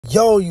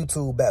Yo,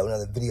 YouTube, back with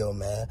another video,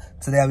 man.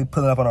 Today I be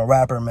pulling up on a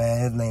rapper,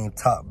 man. His name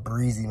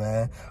Breezy,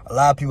 man. A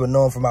lot of people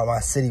know him from out my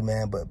city,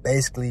 man. But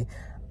basically,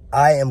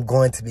 I am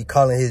going to be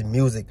calling his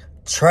music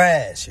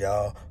trash,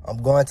 y'all.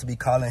 I'm going to be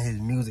calling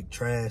his music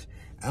trash.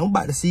 I'm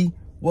about to see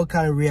what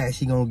kind of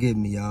reaction he gonna give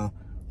me, y'all.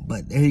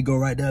 But there you go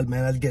right there,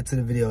 man. Let's get to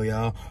the video,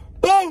 y'all.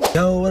 Boom!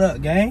 Yo, what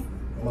up, gang?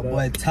 My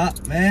boy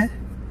Top, man.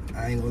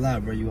 I ain't gonna lie,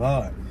 bro. You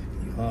hard.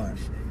 You hard.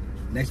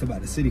 Next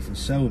about the city for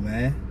sure,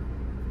 man.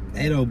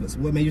 Hey, though, but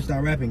what made you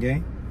start rapping,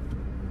 gang?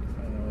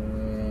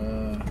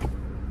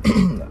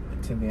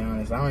 To be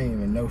honest, I don't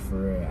even know for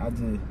real. I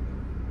just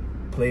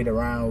played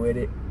around with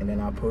it, and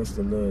then I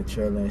posted a little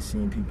trailer and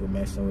seen people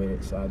messing with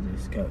it, so I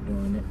just kept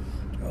doing it.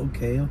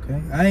 Okay.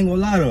 I ain't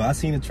gonna lie, though. I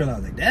seen the trailer, I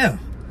was like, damn.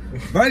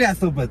 Bro, got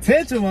some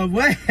potential, my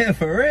boy.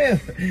 For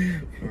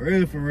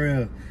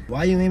real.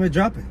 Why you ain't even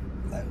dropping?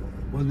 Like,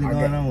 what's been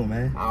going on,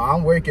 man?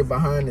 I'm working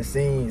behind the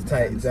scenes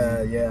type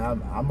job. Yeah,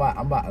 I'm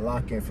about to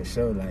lock in for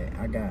sure. Like,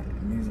 I got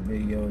music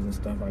videos and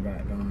stuff I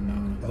got going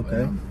on.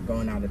 Okay. I'm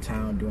going out of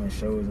town doing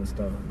shows and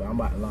stuff, but I'm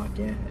about to lock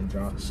in and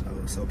drop.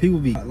 So people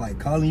be like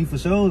calling you for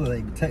shows, or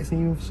like texting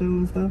you for shows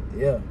and stuff?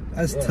 Yeah.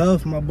 That's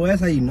tough, my boy.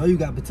 That's how you know you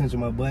got potential,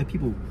 my boy.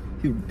 People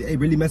they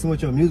really messing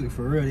with your music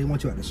for real. They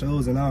want you at the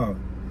shows and all.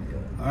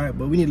 Yeah. All right,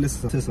 but we need to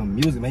listen to some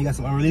music, man. You got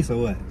some unreleased or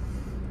what?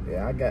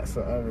 Yeah, I got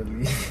some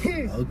unreleased.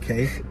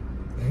 Okay.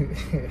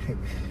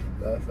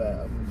 That's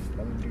fine.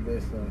 Let me do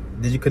this one.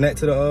 Did you connect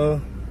to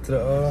the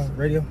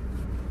radio?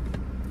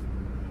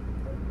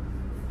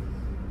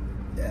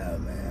 Yeah,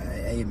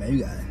 man. Hey, man, you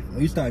got it.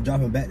 When you start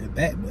dropping back to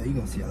back, but you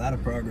gonna see a lot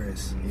of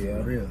progress. Yeah,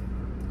 for real.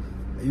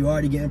 You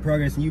already getting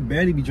progress, and you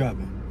barely be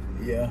dropping.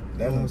 Yeah,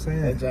 that's what I'm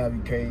saying. That job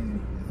be crazy. You know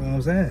what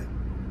I'm saying?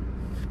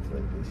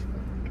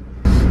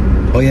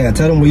 Oh yeah,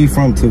 tell them where you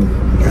from too.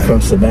 I'm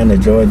from Savannah,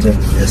 Georgia.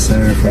 Yes,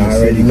 sir. I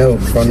already know.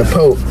 From the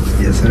Pope.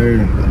 Yes,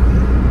 sir.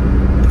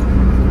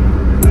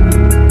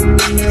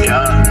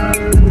 Yeah.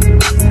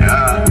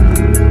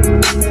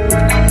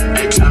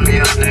 Hey, turn me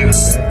up,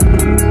 niggas.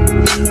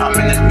 I'm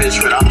in this bitch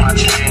with all my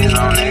chains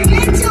on, nigga.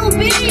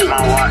 And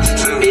my watch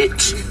too,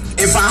 bitch.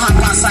 If I hop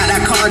outside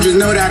that car, just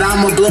know that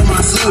I'ma blow my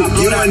suit.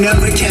 You don't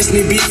never catch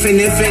me beefing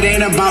if it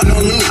ain't about no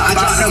loot. I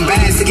drop them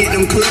bags to get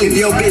them clues. If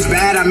your bitch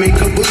bad, I make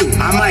her boo.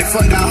 I might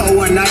fuck that hoe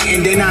one night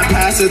and then I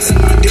pass her to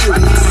my dude.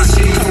 A lot of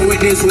shit come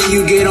with this when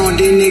you get on,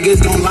 then niggas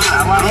gon' lie.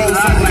 I don't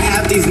fuck with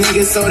half these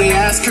niggas, so they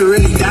ass could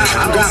really die.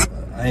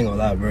 I ain't gonna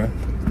lie, bro.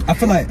 I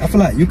feel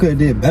like you could've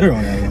did better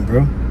on that one,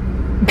 bro.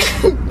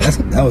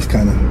 That was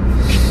kind of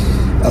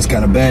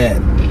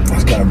bad.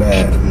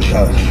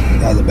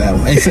 That was a bad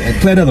one. Hey,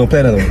 play another one. Play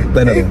another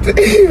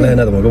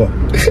one. Come on.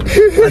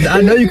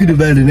 I know you could do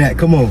better than that.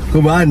 Come on.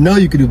 I know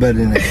you could do better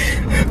than that.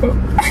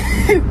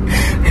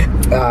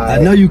 I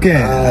know you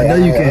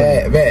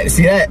can. Man,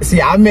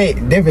 see, I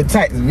make different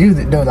types of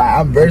music though. Like,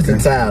 I'm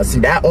versatile. Okay. See,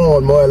 that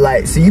one more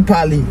like, see, you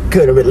probably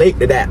couldn't relate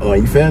to that one.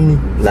 You feel me?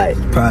 Like,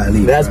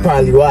 that's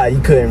probably why you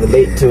couldn't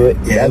relate to it.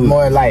 Yeah, that's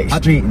more like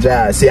street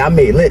jive. See, I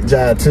made lit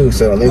jive too,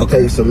 so let me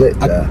tell you some lit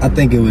jive. I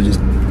think it was just,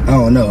 I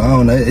don't know.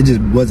 It just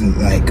wasn't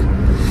like,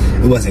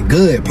 it wasn't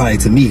good probably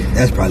to me.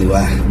 That's probably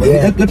why. But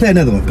yeah. Let's play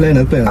another one. Play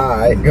another. All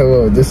right, come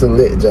on, just a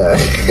lit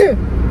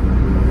jive.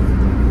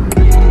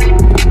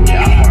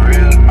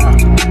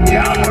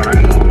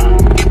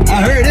 I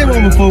heard that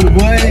one before,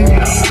 boy.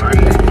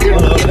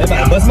 Hold on,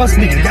 everybody bust my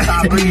sneaker.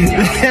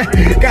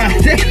 God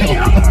damn.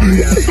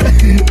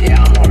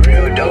 Yeah, I'm a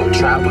real dope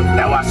trapper.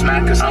 That why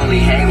smackers only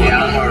hang with.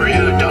 Yeah, I'm a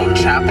real dope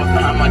trapper.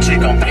 How much it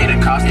gon' pay to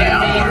cost that?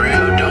 I'm a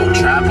real dope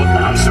trapper.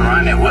 I'm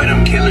surrounded with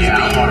them killers. Yeah,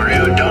 I'm a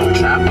real dope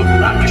trapper.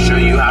 I can show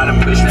you how to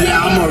push that.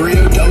 Yeah, I'm a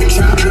real dope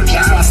trapper.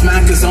 That's why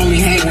smackers only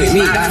hang with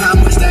me. That's how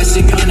much that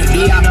shit gonna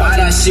be. I buy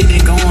that shit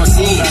and go on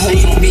see. The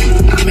hoes on me.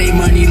 I made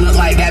money look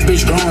like that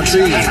bitch growing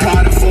trees.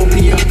 Part of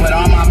 4P up, but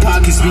all my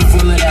pockets be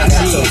full of that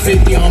shit. So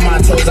 50 on my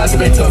toes, I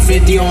spent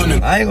 50 on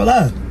them. I ain't gonna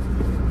lie.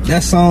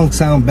 That song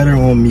sound better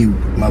on mute,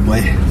 my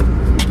boy.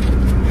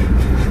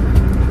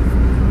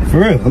 For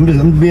real, I'm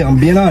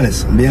being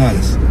honest.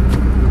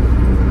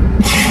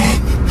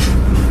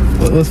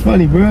 What's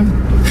funny, bro?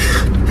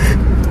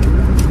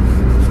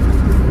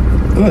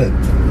 What?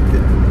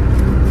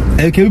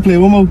 Hey, can we play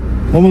one more?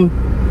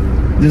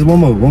 Just one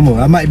more.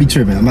 I might be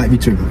tripping.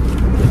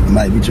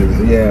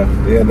 Yeah,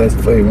 let's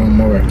play one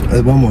more.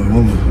 One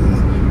more.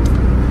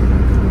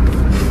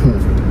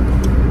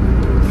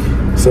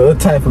 So what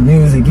type of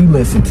music you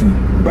listen to?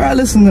 Bro, I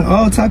listen to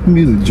all type of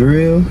music.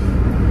 Drill,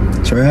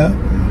 trap,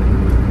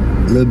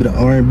 a little bit of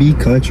R&B,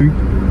 country.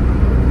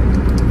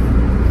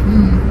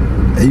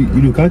 Hey,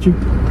 you do country?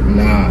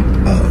 Nah.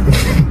 Oh.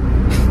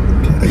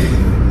 Okay.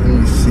 Let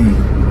me see.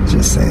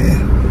 Just saying.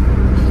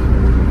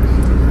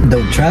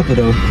 Dope trapper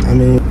though. I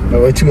mean,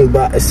 what you was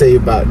about to say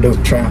about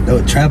dope trapper?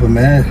 Dope trapper,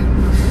 man.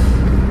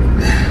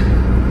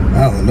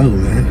 I don't know,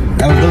 man.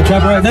 That was dope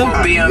trapper right there?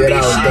 Yeah,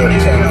 that was dope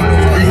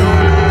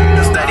trapper.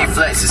 Steady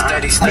flex,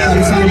 steady step. I thought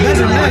it sounded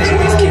better than that.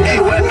 Hey,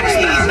 weapons,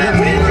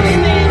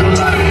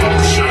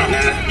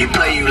 You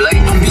play, you late.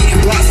 I'm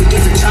beating blocks with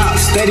different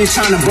chops. Steady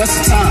trying to bust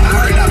the top. I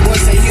heard that boy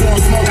say he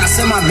won't smoke. I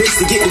send my bitch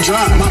to get the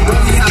drop. My bro,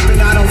 he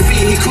hopping out on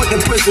feet. He quit to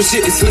put some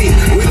shit to sleep.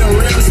 We the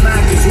real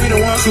smackers. We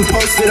the ones who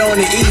posted on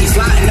the E.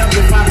 Sliding up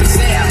to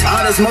 5%.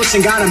 All this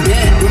motion got them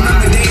bent.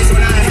 Remember days when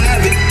I ain't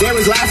have it. They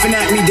was laughing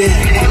at me then.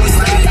 They was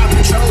like, y'all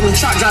patrolling.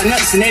 Truck got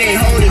nuts and they ain't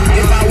holding.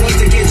 If I was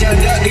to get your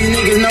duck, these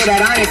niggas know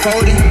that I ain't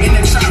folding. In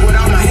the truck with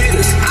all my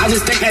hitters. I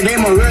just think that they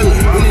more realer.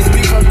 When it's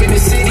beef up in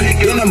the city,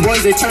 then them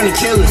boys they turn to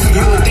killers.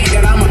 You would think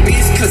that I'm a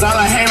beast, cause all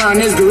I hang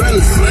around is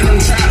gorillas. And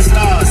them trap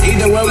stars,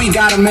 either way we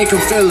gotta make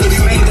them feel us.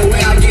 Either way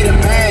I get a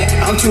bag,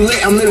 I'm too lit,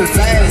 I'm living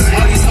fast.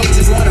 All these hoes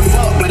just wanna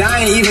fuck, but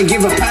I ain't even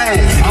give a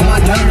pass. All my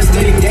diamonds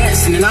steady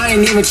dancing, and I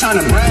ain't even trying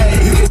to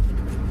brag.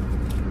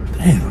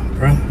 Damn,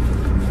 bro.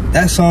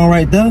 That song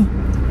right there,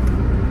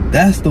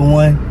 that's the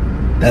one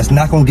that's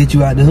not gonna get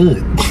you out the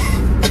hood.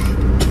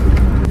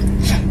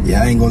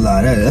 Yeah, I ain't gonna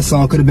lie, that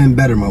song could have been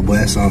better, my boy.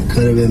 That song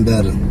could have been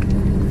better.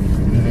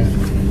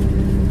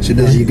 Shit,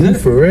 is you good?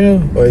 For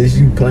real? Or is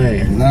you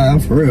playing? Nah, I'm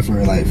for real,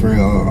 like, for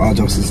real, all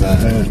jokes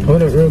aside.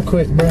 Hold up real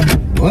quick, bro.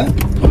 What?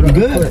 You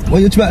good?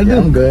 What you about to do?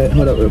 I'm good.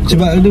 Hold up real quick. What you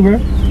about to do, bro?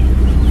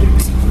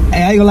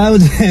 Hey, I ain't gonna lie,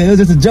 it was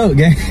just a joke,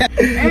 gang.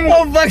 Hey,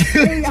 I'm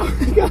fucking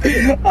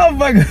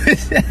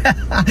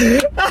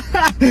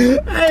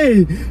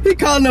Hey, he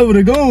calling over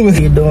the goon. What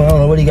he doing? I don't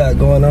know what he got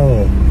going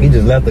on. He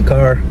just left the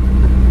car.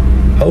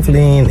 Hopefully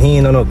he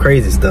ain't on no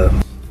crazy stuff.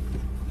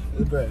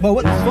 But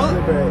what the fuck?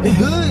 You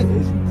good?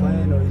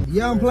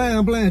 Yeah, I'm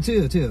playing.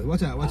 Chill.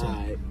 Watch out.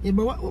 Right. Yeah,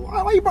 but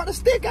why you brought the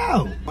stick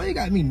out? Why you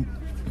got me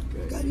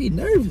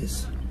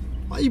nervous?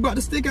 Why you brought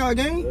the stick out,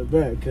 gang?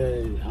 Bro,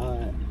 cause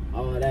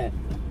all that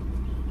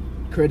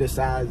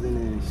criticizing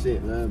and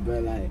shit, bro.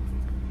 Like,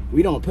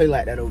 we don't play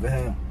like that over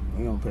here.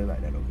 We don't play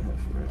like that over here,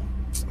 for real.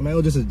 Man, it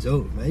was just a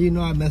joke, man. You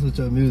know I mess with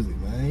your music,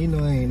 man. You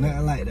know it ain't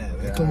nothing like that,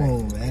 man. Come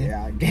on, man.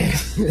 Yeah, I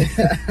guess.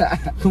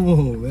 Come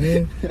on,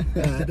 man.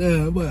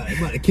 Damn, about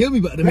to kill me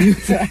about the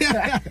music.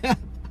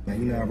 Man,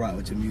 you know I rock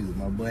with your music,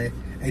 my boy.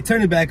 Hey,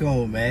 turn it back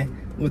on, man.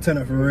 We'll turn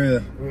it for real.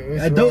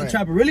 That Dope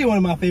Trappa really one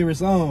of my favorite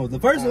songs. The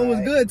first one was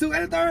good too,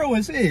 and the third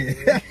one, shit.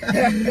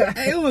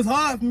 Hey, it was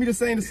hard for me to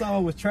say the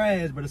song was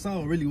trash, but the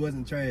song really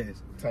wasn't trash.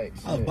 I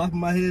was bopping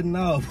my head and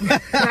off.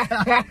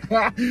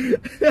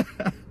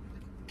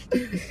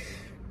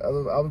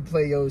 I would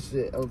play your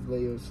shit. All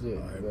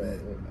right, man.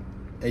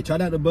 Hey, try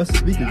not to bust the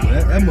speakers,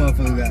 man. That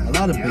motherfucker got a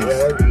lot of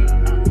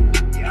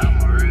bass. Yeah,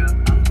 I'm a real.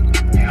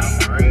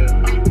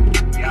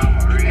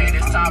 Hey,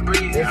 this top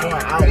breezy. This one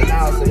out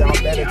now, so y'all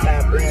better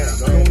tap in.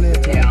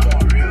 Yeah, I'm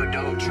a real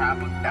dope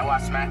trapper. That's why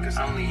smackers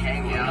only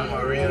hang with. Yeah, I'm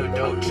a real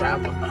dope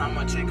trapper. How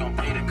much it gon'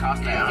 pay to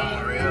cost that?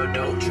 I'm a real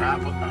dope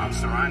trapper. I'm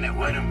surrounded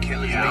with them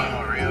killers. Yeah,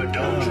 I'm a real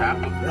dope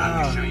trapper.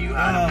 I can show you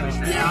how to push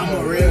that. Yeah, I'm a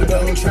real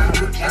dope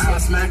trapper. That's why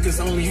smackers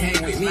only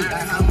hang with me. Like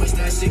how much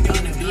that shit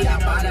gonna be? I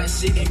buy that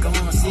shit and go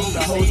and see.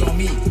 The hoes on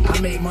me. I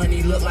make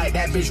money look like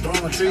that bitch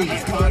growing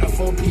trees. Part of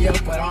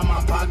 4PL, but all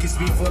my pockets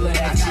be full of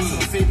that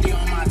cheese. 50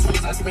 on my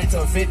toes. I spent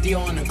till 50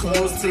 on the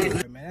clothes too.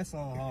 Man, that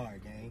song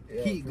hard, gang.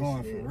 Yeah, keep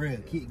going for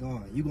real. Keep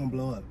going. You gonna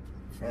blow up.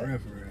 For real.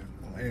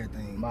 On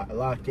everything.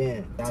 Lock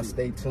in. Y'all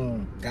stay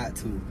tuned. Got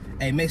to.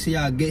 Hey, make sure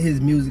y'all get his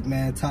music,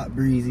 man. Top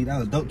Breezy. That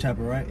was Dope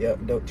Trappa, right?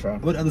 Yep, Dope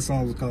Trappa. What other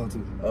songs was called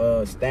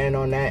too? Stand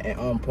on That and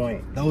On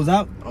Point. Those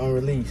out? On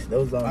release.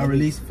 Those on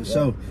release for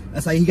sure.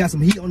 That's like he got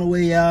some heat on the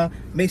way, y'all.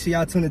 Make sure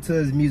y'all tune into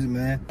his music,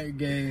 man. Hey,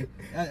 gang.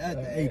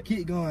 Hey,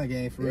 keep going,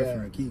 gang. For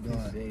real. Keep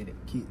going.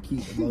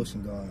 Keep the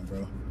motion going,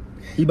 bro.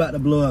 He about to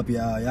blow up,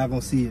 y'all. Y'all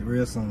gonna see it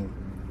real soon.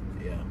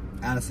 Yeah.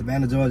 Out of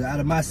Savannah, Georgia. Out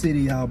of my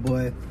city, y'all,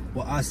 boy.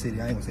 Well, our city.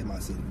 I ain't gonna say my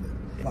city, but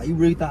like, you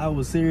really thought I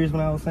was serious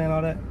when I was saying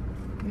all that?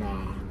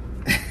 Nah.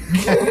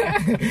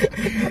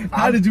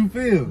 How did you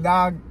feel?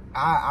 Nah,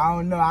 I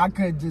don't know. I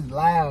could just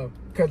laugh.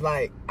 Cause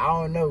like, I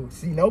don't know.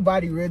 See,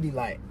 nobody really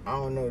like, I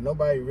don't know.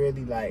 Nobody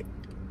really like,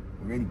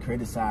 really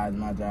criticized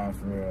my job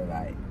for real.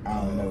 Like, I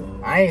don't know.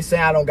 I ain't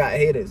saying I don't got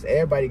haters.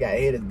 Everybody got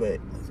haters, but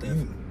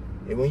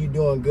when you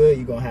doing good,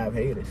 you gonna have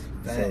haters.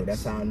 Facts. So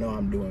that's how I know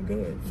I'm doing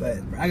good.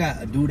 Facts, bro. I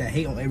got a dude that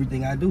hate on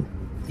everything I do.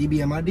 He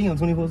be in my DM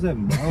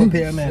 24/7, bro. I don't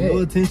pay that man no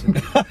attention.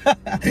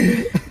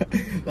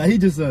 Like, he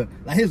just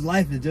like, his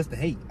life is just to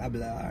hate. I be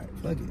like, all right,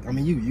 fuck it. I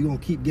mean, you gonna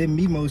keep giving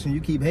me motion, you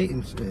keep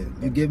hating shit.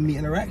 You giving me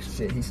interaction.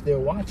 Shit, he's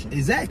still watching.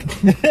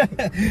 Exactly.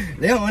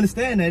 They don't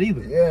understand that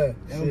either. Yeah.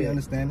 They don't be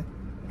understanding.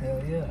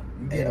 Hell yeah.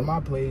 You get my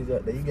plays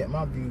up there, you get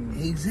my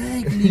views.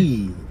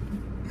 Exactly.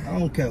 I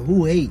don't care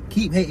who hate.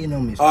 Keep hating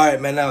on me. All right,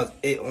 man. That was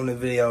it on the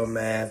video,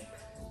 man.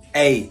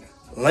 Hey,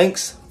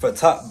 links for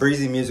Top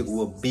Breezy music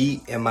will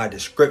be in my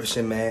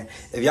description, man.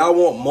 If y'all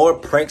want more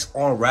pranks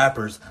on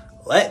rappers,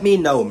 let me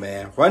know,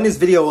 man. Run this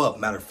video up,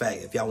 matter of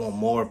fact, if y'all want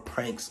more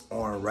pranks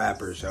on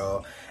rappers,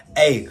 y'all.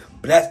 Hey,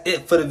 but that's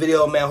it for the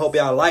video, man. Hope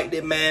y'all liked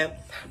it, man.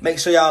 Make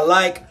sure y'all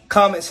like,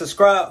 comment,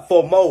 subscribe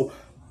for more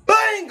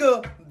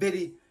banger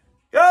videos.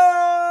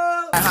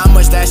 How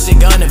much that shit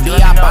gonna be?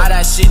 I buy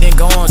that shit and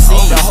go and see.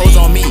 The hoes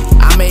on me.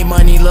 I made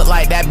money look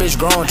like that bitch. bitch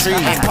growing trees.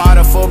 Ain't part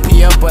of 4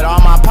 PF, but all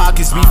my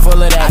pockets be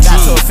full of that. I got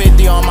to a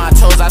 50 on my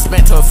toes, I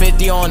spent to a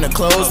 50 on the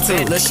clothes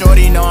too. Lil'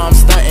 shorty know I'm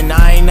stuntin',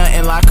 I ain't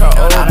nothing like her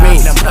old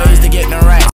bitch. Them plays to get in the rack.